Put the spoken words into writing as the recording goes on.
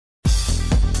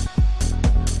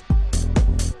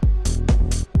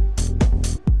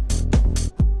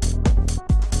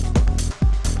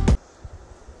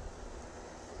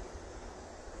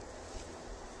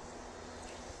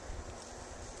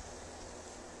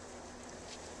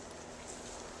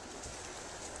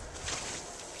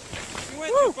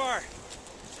went too far.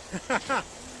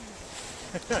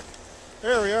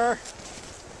 There we are.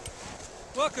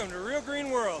 Welcome to Real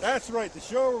Green World. That's right, the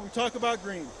show where we talk about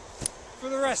green. For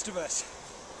the rest of us.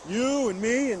 You and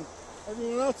me and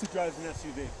everyone else who drives an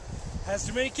SUV. Has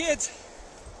too many kids.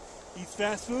 Eats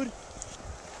fast food.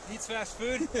 Eats fast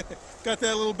food. Got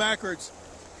that a little backwards.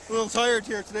 A little tired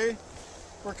here today.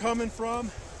 We're coming from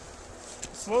the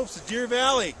slopes of Deer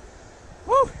Valley.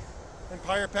 Woo!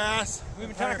 Empire Pass. We've been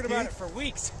Empire talking about Peak. it for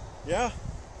weeks. Yeah.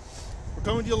 We're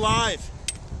coming to you live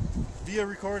via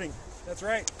recording. That's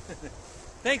right.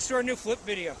 Thanks to our new flip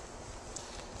video.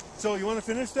 So you want to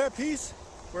finish that piece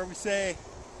where we say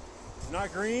it's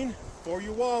not green for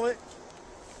your wallet,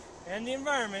 And the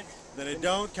environment. then it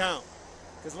don't count.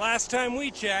 Because last time we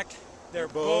checked, they're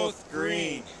both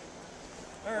green.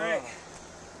 All right.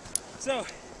 So,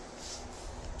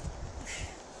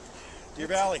 Deer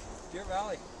Valley. Deer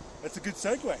Valley. That's a good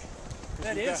segue.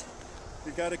 That is.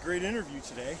 We've got a great interview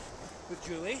today. With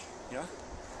Julie. Yeah.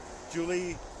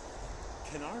 Julie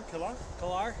Killar?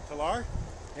 Kalar.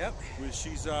 Yep. She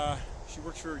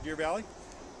works for Deer Valley.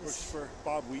 Works for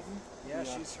Bob Wheaton. Yeah, the,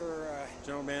 she's her.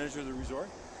 general manager of the resort.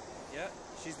 Yeah,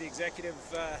 she's the executive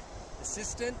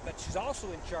assistant, but she's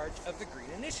also in charge of the Green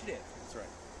Initiative. That's right.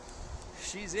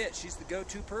 She's it. She's the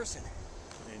go-to person.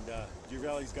 And Deer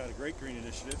Valley's got a great green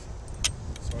initiative.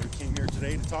 So we came here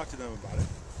today to talk to them about it.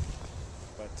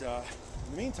 But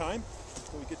in the meantime,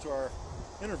 until we get to our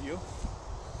interview,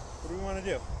 what do we want to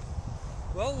do?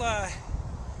 Well,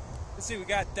 let's see. We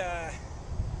got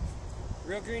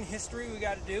real green history we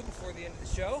got to do before the end of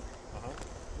the show.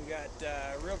 We got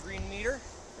real green meter.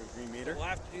 Real green meter. We'll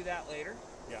have to do that later.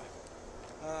 Yeah.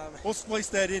 We'll splice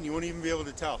that in. You won't even be able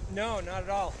to tell. No, not at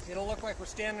all. It'll look like we're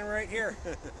standing right here.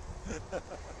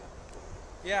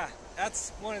 Yeah, that's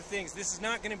one of the things. This is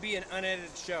not going to be an unedited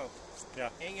show. Yeah.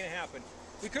 Ain't going to happen.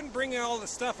 We couldn't bring all the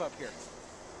stuff up here.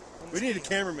 We need a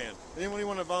cameraman. Anybody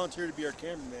want to volunteer to be our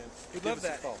cameraman? We'd give love us a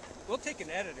that. call. We'll take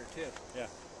an editor too. Yeah.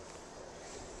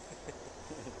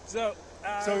 So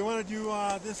we want to do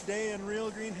this day in real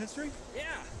green history? yeah.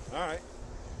 All right.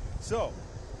 So,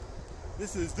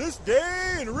 this is this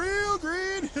day in real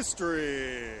green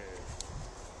history.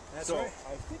 That's so, right.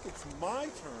 I think it's my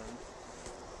turn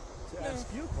to No. ask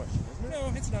you a question, isn't it?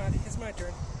 No, it's not. It's my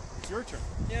turn. It's your turn.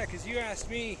 Yeah, because you asked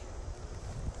me.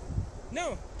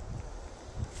 No.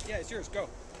 Yeah, it's yours. Go.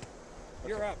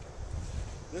 You're up.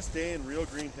 This day in real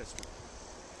green history.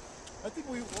 I think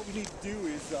what we need to do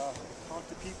is talk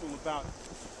to people about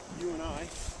you and I,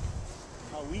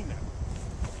 how we met.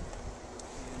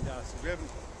 And so we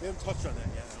haven't touched on that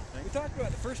yet, I don't think. We talked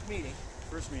about the first meeting,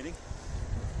 First meeting.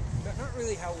 but not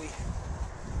really how we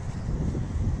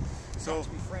So, got to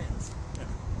be friends. yeah.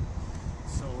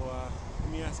 So let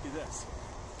me ask you this.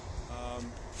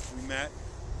 We met,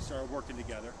 started working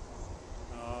together.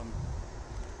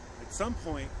 At some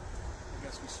point, I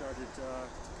guess we started to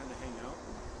kind of hang out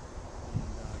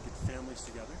and get the families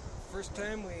together. First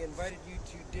time we invited you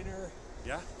to dinner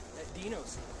Yeah. at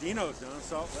Dino's. Dino's down in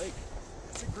Salt Lake.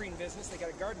 It's a green business. They got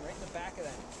a garden right in the back of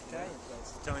that Italian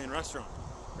place. Italian restaurant.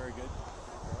 Very good.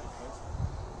 Very good place.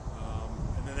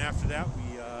 And then after that,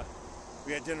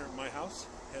 we had dinner at my house.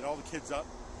 Had all the kids up.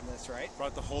 That's right.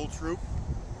 Brought the whole troop.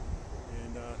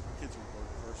 And the kids were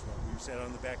bored first. We sat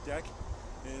on the back deck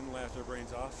and laughed our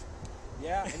brains off.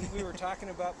 Yeah, and we were talking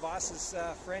about Voss's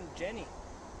friend Jenny.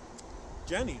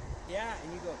 Jenny. Yeah,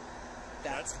 and you go,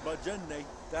 That's about Jenny.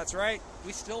 That's right.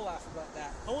 We still laugh about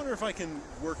that. I wonder if I can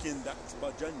work in That's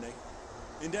about Jenny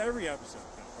into every episode.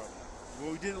 Probably.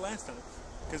 Well, we did it last time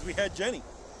because we had Jenny.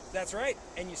 That's right.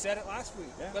 And you said it last week.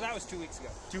 Yeah. But that was 2 weeks ago.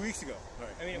 2 weeks ago. All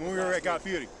right. I mean, it when was we were last at Got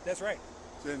week. Beauty. That's right.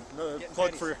 Then another Getting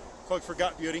plug pennies. for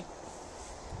Got Beauty.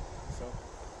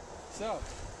 So,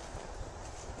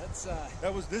 that's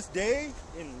That was this day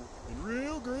in in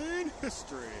real green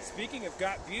history. speaking of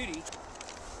Got Beauty,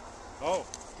 Oh,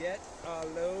 get a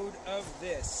load of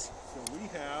this. so we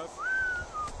have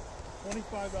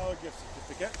 $25 gift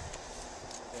certificate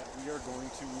that we are going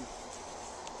to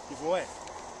give away.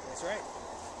 That's right.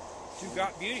 To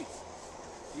Got Beauty.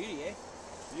 Beauty, eh?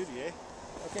 Beauty, eh?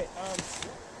 Okay,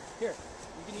 here.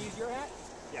 You can use your hat?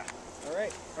 Yeah. All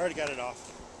right. I already got it off.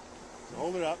 So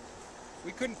hold it up.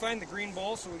 We couldn't find the green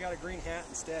bowl, so we got a green hat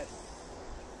instead.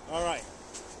 All right.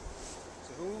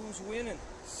 So who's winning?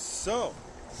 So,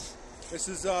 this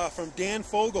is from Dan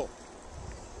Fogel.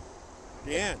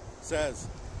 Dan says,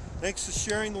 thanks for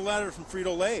sharing the letter from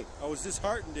Frito-Lay. I was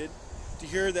disheartened to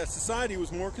hear that society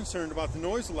was more concerned about the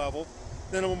noise level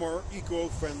than a more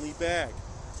eco-friendly bag.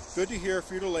 Good to hear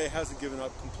Frito-Lay hasn't given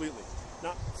up completely.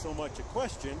 Not so much a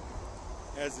question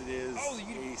as it is Oh, a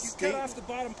you cut statement. off the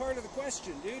bottom part of the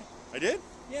question, dude. I did?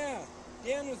 Yeah.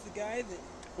 Dan was the guy that...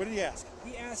 What did he ask?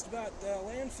 He asked about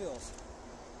landfills.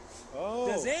 Oh.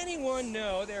 Does anyone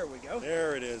know... There we go.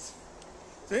 There it is.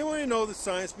 Does anyone know the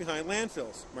science behind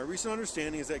landfills? My recent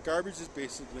understanding is that garbage is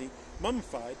basically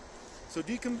mummified, so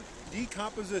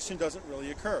decomposition doesn't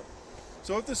really occur.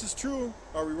 So if this is true,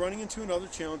 are we running into another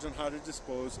challenge on how to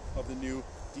dispose of the new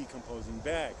decomposing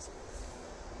bags?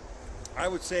 I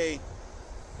would say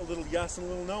a little yes and a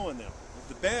little no on that. If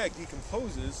the bag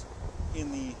decomposes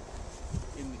in the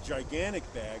gigantic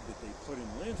bag that they put in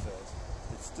landfills,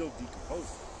 it's still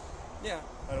decomposing. Yeah.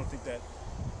 I don't think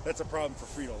that's a problem for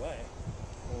Frito-Lay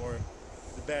or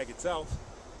the bag itself.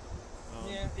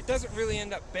 Yeah, it doesn't really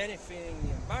end up benefiting the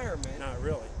environment. Not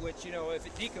really. Which, you know, if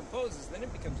it decomposes, then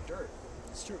it becomes dirt.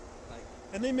 It's true. Like,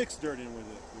 and they mix dirt in with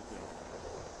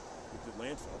the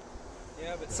landfill.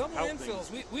 Yeah, but some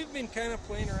landfills, we've been kind of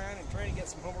playing around and trying to get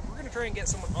some homework. We're going to try and get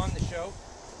someone on the show.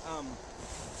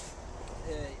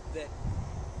 That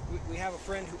we have a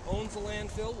friend who owns a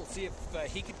landfill. We'll see if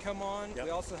he could come on. Yep.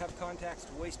 We also have contacts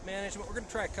to waste management. We're going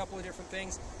to try a couple of different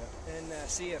things and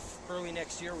see if early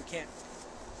next year we can't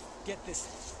get this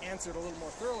answered a little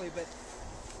more thoroughly. But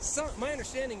my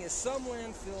understanding is some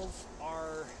landfills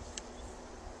are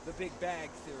the big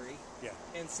bag theory,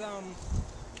 and some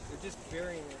they're just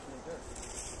burying it in the dirt.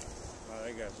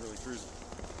 That guy's really cruising.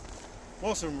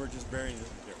 Most of them are just burying it in the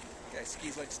dirt. Guy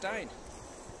skis like Stein.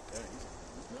 Yeah, he's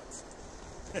nuts.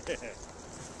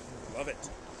 Love it.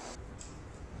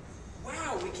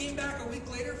 Wow, we came back a week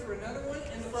later for another one,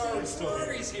 and the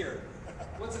Ferrari's here.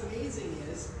 What's amazing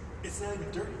is it's not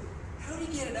even dirty. How did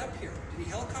he get it up here? Did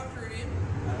he helicopter it in?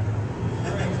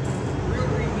 All right. Real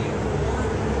Green Meat 4.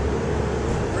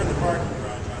 We're in the parking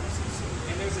garage, obviously.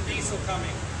 And there's a diesel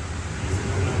coming.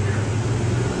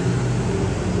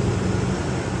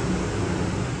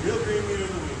 Real Green Meat of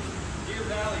the week. Deer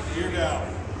Valley, baby. Deer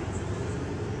Valley.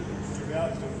 Deer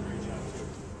Valley's doing a great job too.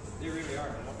 They really are.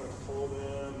 I'm going to pull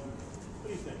them. What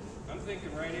do you think? I'm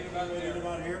thinking right in about there. Right in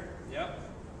about here? Yep.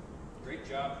 Great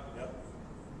job. Yep.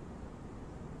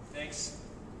 Thanks,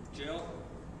 Jill.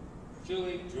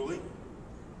 Julie. Julie?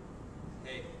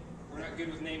 Hey, we're not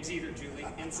good with names either, Julie.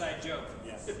 Inside joke.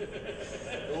 Yes.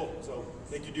 Cool. So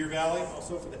thank you, Deer Valley,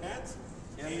 also for the hats.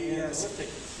 And the lift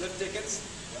tickets. Lift tickets.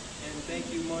 Yep. And thank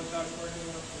you, Montage Parking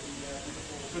Lot, for the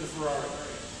beautiful... For the Ferrari.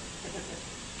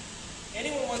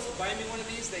 Anyone wants to buy me one of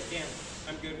these, they can.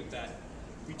 I'm good with that.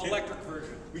 Electric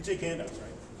version. We take handouts,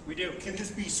 right? We do. Can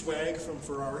this be swag from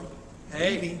Ferrari?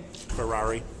 Hey. Maybe.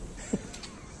 Ferrari.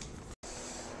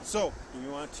 So, do we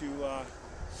want to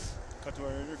cut to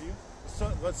our interview?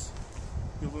 Let's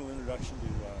do a little introduction to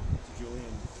Julie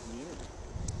and the interview.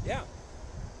 Yeah.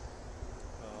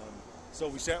 So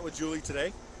we sat with Julie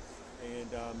today and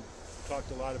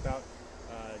talked a lot about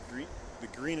the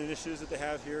green initiatives that they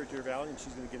have here at Deer Valley, and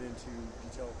she's going to get into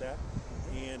detail with that.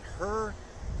 And her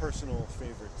personal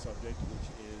favorite subject, which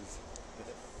is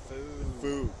the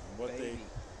food, what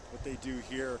they do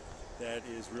here that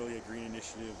is really a green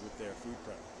initiative with their food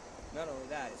prep. Not only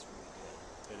that, it's really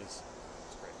good. It is.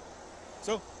 It's great.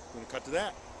 So, we're going to cut to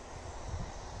that.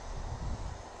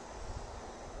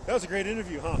 That was a great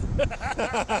interview, huh?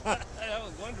 That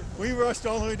was wonderful. We rushed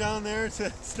all the way down there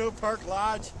to Snow Park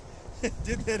Lodge,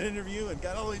 did that interview, and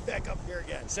got all the way back up here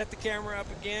again. Set the camera up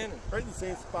again. Right in the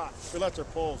same spot. We left our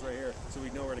poles right here so we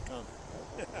know where to come.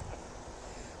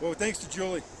 Well, thanks to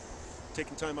Julie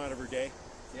taking time out of her day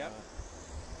to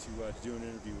do an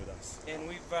interview with us. And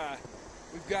we've got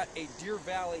a Deer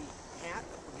Valley hat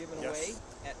that we're giving away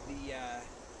at the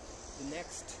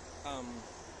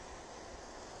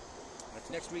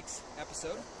next week's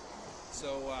episode.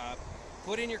 So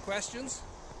put in your questions.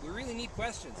 We really need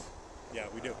questions. Yeah,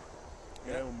 we do.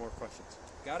 We have more questions.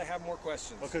 Got to have more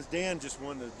questions. Well, because Dan just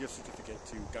won the gift certificate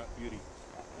to Got Beauty,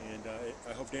 and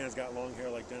I hope Dan's got long hair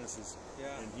like Dennis's.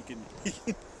 Yeah. And he can.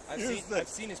 I've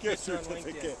seen his picture on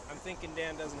LinkedIn. I'm thinking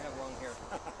Dan doesn't have long hair.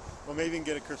 Well, maybe he can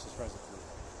get a Christmas present for you.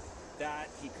 That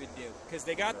he could do, because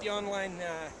they got the online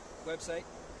website.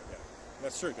 Yeah,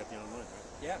 that's true. Got the online, right?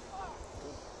 Yeah.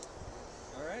 Cool.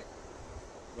 All right.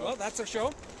 Well, that's our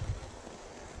show.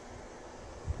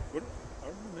 What, are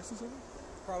we missing something?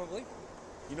 Probably.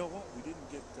 You know what? We didn't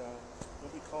get.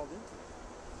 Nobody called in.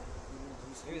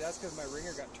 Maybe that's because my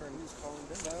ringer got turned. Who's calling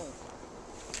in? Silent.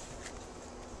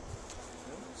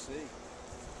 Let's see.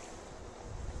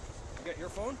 You got your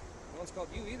phone? No one's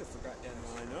called you either. Forgot Dennis.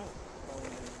 I know.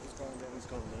 Who's calling Dennis? Who's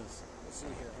calling Dennis? Let's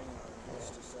see here. Hang on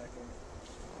just a second.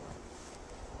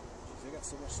 Jeez, I got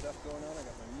so much stuff going on. I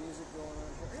got my music going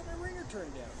on here. I got my ringer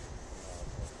turned down.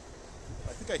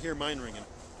 I think I hear mine ringing.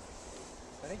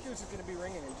 I think yours is going to be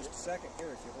ringing in just a second.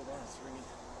 Here, if you hold on, it's ringing.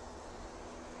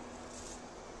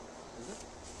 Is it?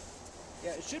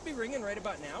 Yeah, it should be ringing right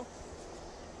about now.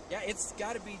 Yeah, it's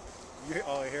got to be.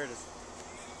 Oh, here it is.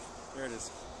 There it is.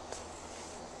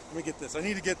 Let me get this. I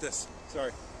need to get this.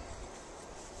 Sorry.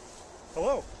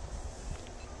 Hello.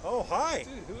 Oh, hi.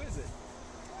 Dude, who is it?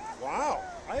 Wow.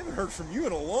 I haven't heard from you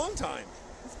in a long time.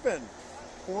 It's been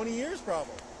 20 years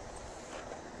probably.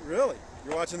 Really?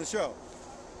 You're watching the show?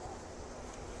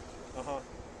 Uh-huh.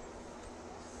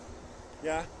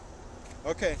 Yeah?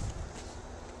 Okay.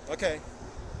 Okay.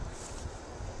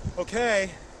 Okay.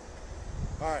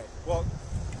 All right. Well,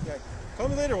 yeah. Call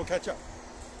me later. We'll catch up.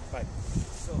 Bye.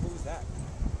 So who's that?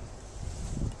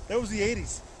 That was the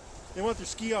 80s. They want their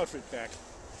ski outfit back.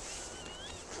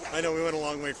 I know we went a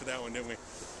long way for that one, didn't we?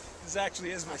 This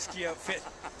actually is my ski outfit.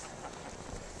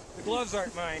 The gloves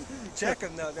aren't mine. Check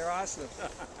them though. They're awesome.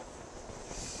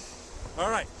 All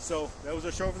right. So that was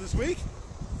our show for this week.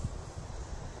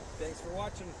 Thanks for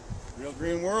watching. Real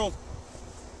Green World.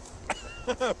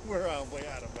 We're way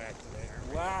out of whack today, aren't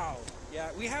we? Wow. Yeah,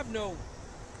 we have no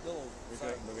little.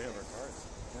 But we have our cards.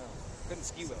 No, couldn't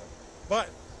ski with it. But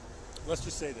let's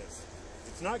just say this: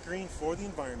 it's not green for the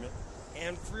environment,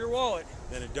 And for your wallet.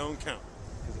 then it don't count.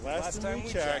 Because Last time we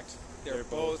checked, they're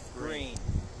both green.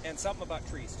 And something about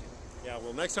trees too. Yeah.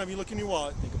 Well, next time you look in your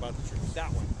wallet, think about the trees.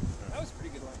 That one. That was a pretty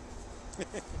good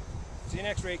one. See you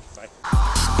next week.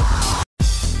 Bye.